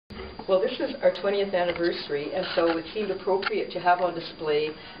Well, this is our 20th anniversary, and so it seemed appropriate to have on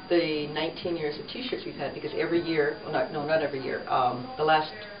display the 19 years of T-shirts we've had, because every year, well, not every year, the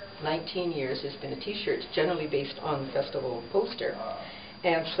last 19 years has been a T-shirt generally based on the festival poster.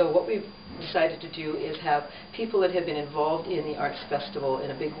 And so what we've decided to do is have people that have been involved in the Arts Festival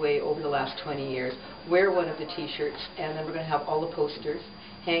in a big way over the last 20 years wear one of the T-shirts, and then we're going to have all the posters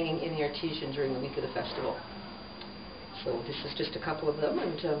hanging in the Artesian during the week of the festival. So this is just a couple of them.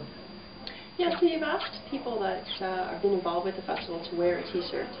 And yeah, so you've asked people that have been involved with the festival to wear a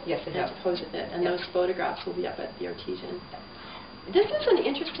T-shirt. Yes, I have. And to pose with it, and Yes. those photographs will be up at the Artesian. This is an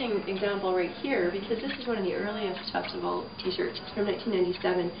interesting example right here, because this is one of the earliest festival T-shirts. It's from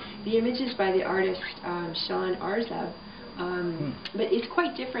 1997. The image is by the artist Sean Arzeb, but it's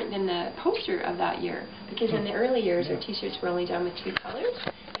quite different than the poster of that year, because in the early years our T-shirts were only done with 2 colors,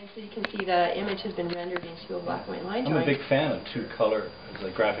 and so you can see the image has been rendered into a black and white line drawing. I'm a big fan of 2-color as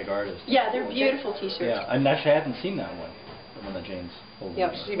a graphic artist. Yeah, they're beautiful T-shirts. Yeah, and actually I hadn't seen that one, the one that Jane's holding.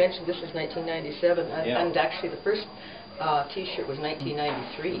 yeah, so you mentioned this is 1997, and actually the first T-shirt was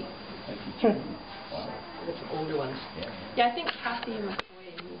 1993. Wow. With some older ones. Yeah, I think Kathy McCoy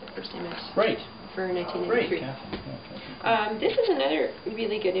made the first image. Great. For 1993. Great. This is another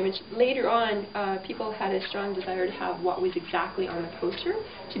really good image. Later on, people had a strong desire to have what was exactly on the poster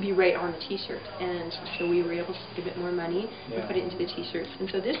to be right on the T-shirt, and so we were able to take a bit more money and put it into the T-shirts. And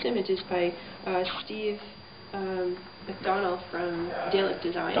so this image is by Steve McDonnell from Dalek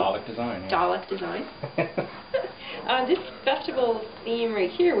Design. Dalek Design. Yeah. Dalek Design. This festival theme right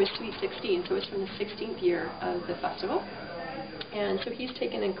here was Sweet 16, so it's from the 16th year of the festival. And so he's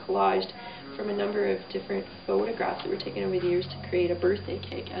taken and collaged from a number of different photographs that were taken over the years to create a birthday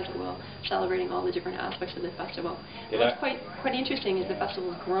cake, as it will, celebrating all the different aspects of the festival. What's quite interesting is the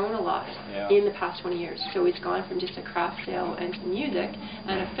festival has grown a lot in the past 20 years. So it's gone from just a craft sale and some music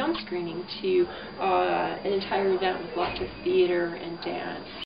and a film screening to an entire event with lots of theater and dance.